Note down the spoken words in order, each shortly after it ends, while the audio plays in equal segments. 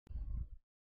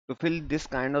To fill this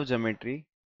kind of geometry,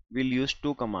 we'll use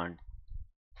two commands.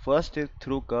 First is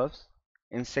through curves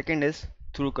and second is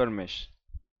through curve mesh.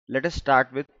 Let us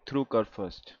start with through curve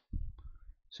first.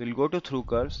 So we'll go to through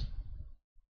curves,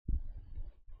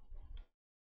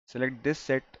 select this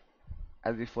set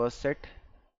as the first set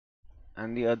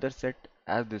and the other set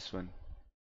as this one.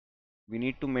 We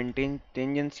need to maintain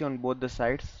tangency on both the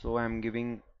sides, so I am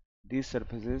giving these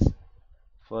surfaces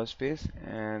first face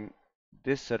and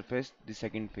this surface the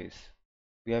second face.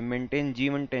 We have maintained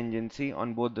G1 tangency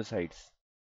on both the sides.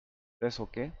 Press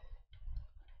OK.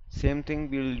 Same thing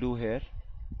we will do here.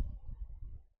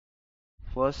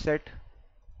 First set,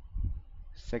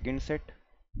 second set,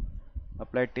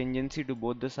 apply tangency to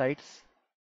both the sides.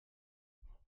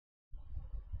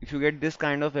 If you get this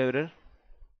kind of error,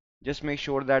 just make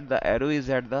sure that the arrow is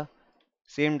at the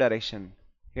same direction.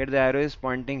 Here the arrow is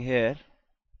pointing here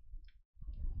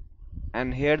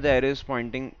and here the arrow is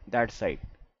pointing that side.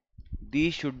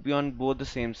 These should be on both the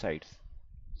same sides.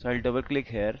 So I'll double click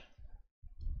here,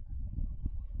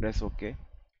 press OK.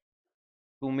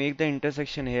 To make the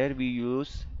intersection here, we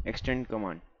use extend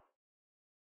command.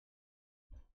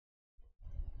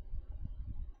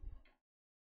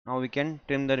 Now we can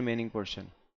trim the remaining portion.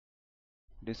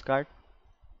 Discard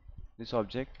this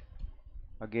object.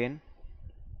 Again,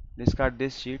 discard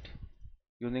this sheet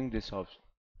using this option.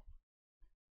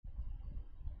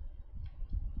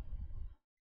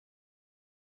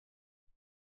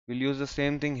 We'll use the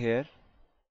same thing here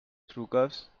through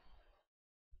curves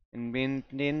and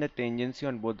maintain the tangency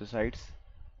on both the sides.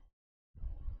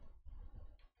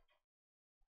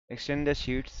 Extend the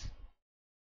sheets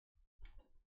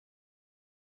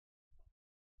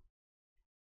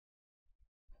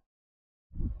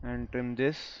and trim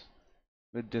this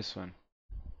with this one.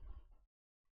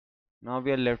 Now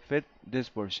we are left with this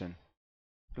portion.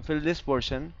 To fill this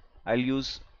portion, I'll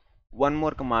use one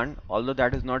more command, although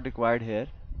that is not required here.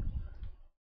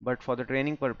 But for the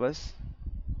training purpose,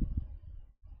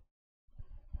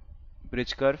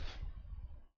 bridge curve,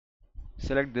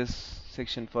 select this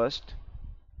section first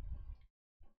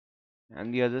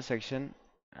and the other section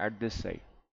at this side.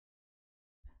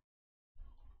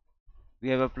 We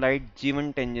have applied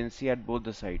G1 tangency at both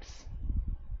the sides.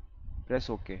 Press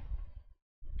OK.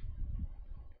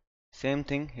 Same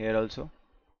thing here also.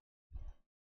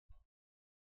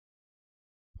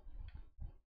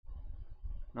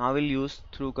 Now we'll use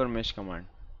through curve mesh command.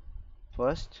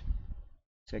 First,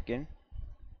 second,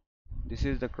 this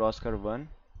is the cross curve 1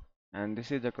 and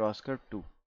this is the cross curve 2.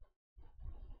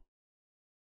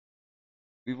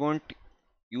 We won't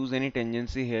use any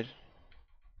tangency here,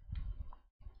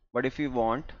 but if you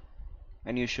want,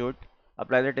 and you should,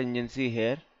 apply the tangency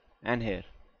here and here.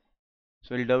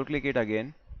 So we'll double click it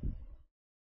again.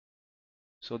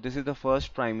 So this is the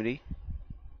first primary.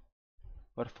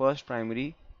 For first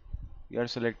primary, we are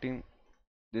selecting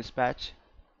this patch,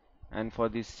 and for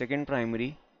the second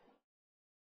primary,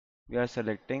 we are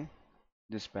selecting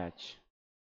this patch.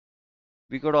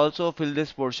 We could also fill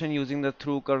this portion using the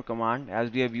through curve command as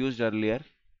we have used earlier.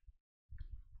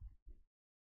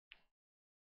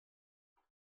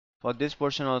 For this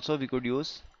portion also we could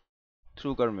use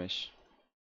through curve mesh.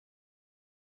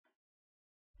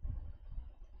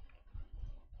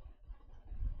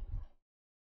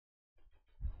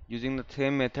 Using the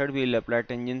same method, we will apply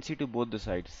tangency to both the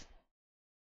sides.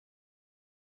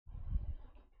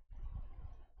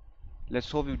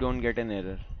 Let's hope we don't get an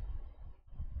error.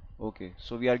 Okay,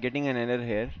 so we are getting an error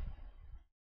here,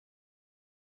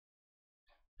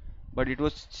 but it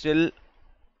was still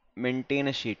maintain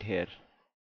a sheet here.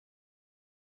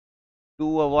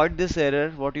 To avoid this error,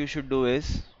 what you should do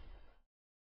is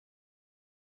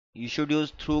you should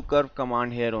use through curve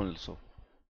command here also,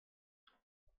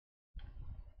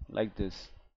 like this.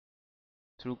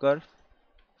 Through curve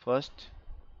first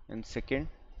and second,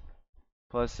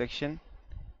 first section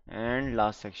and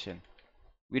last section.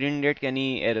 We didn't get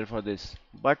any error for this,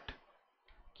 but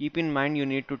keep in mind you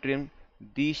need to trim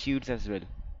these sheets as well.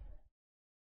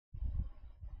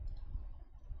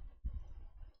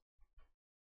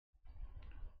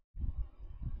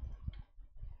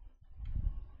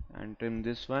 And trim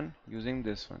this one using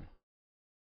this one.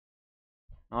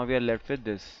 Now we are left with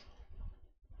this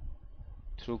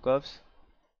through curves.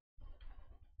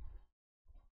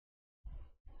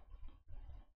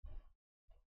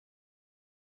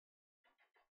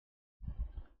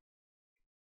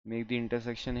 Make the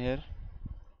intersection here.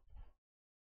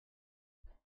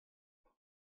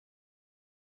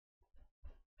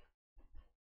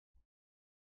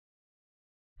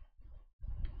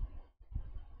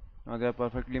 Now they are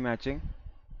perfectly matching.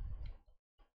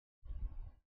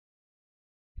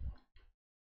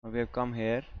 Now we have come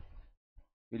here.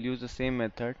 We'll use the same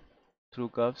method through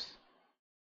curves.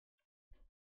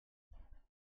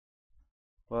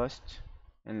 First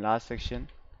and last section.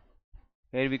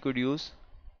 Here we could use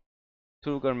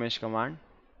through curve mesh command,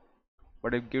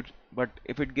 but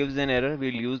if it gives an error,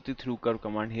 we'll use the through curve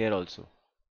command here also.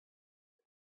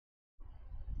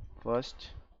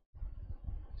 First,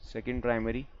 second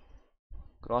primary,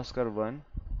 cross curve 1,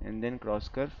 and then cross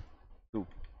curve 2.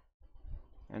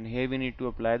 And here we need to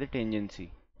apply the tangency.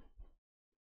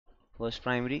 First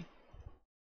primary,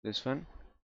 this one.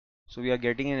 So we are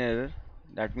getting an error.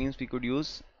 That means we could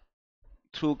use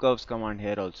through curves command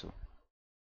here also.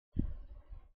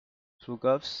 Through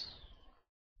curves.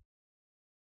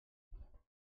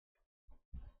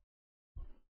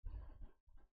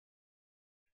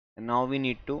 And now we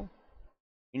need to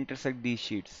intersect these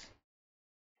sheets.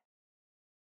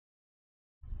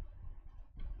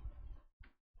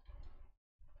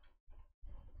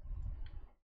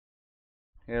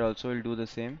 Here also we'll do the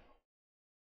same.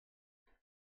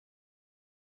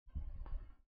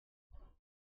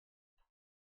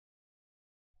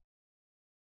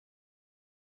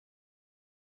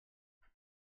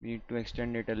 We need to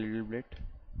extend it a little bit.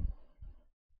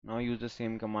 Now use the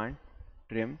same command,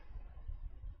 trim.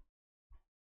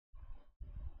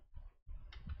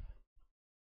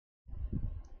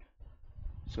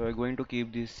 So we're going to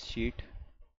keep this sheet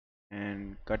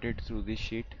and cut it through this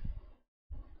sheet,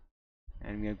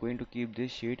 and we are going to keep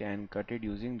this sheet and cut it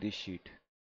using this sheet.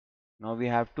 Now we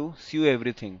have to sew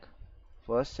everything.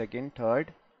 First, second,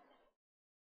 third,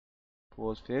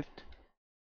 fourth, fifth,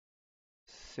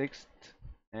 sixth,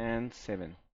 and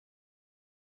seventh.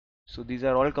 So these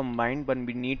are all combined, but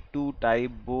we need to tie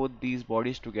both these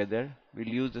bodies together. We'll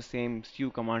use the same sew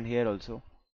command here also.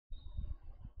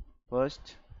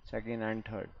 First, second, and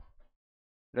third.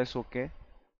 Press OK.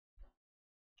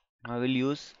 I will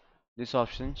use this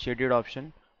option, shaded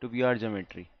option, to view our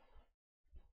geometry.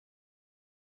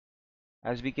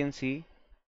 As we can see,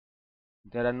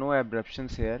 there are no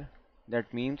abruptions here.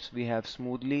 That means we have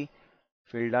smoothly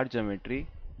filled our geometry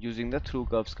using the through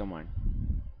curves command.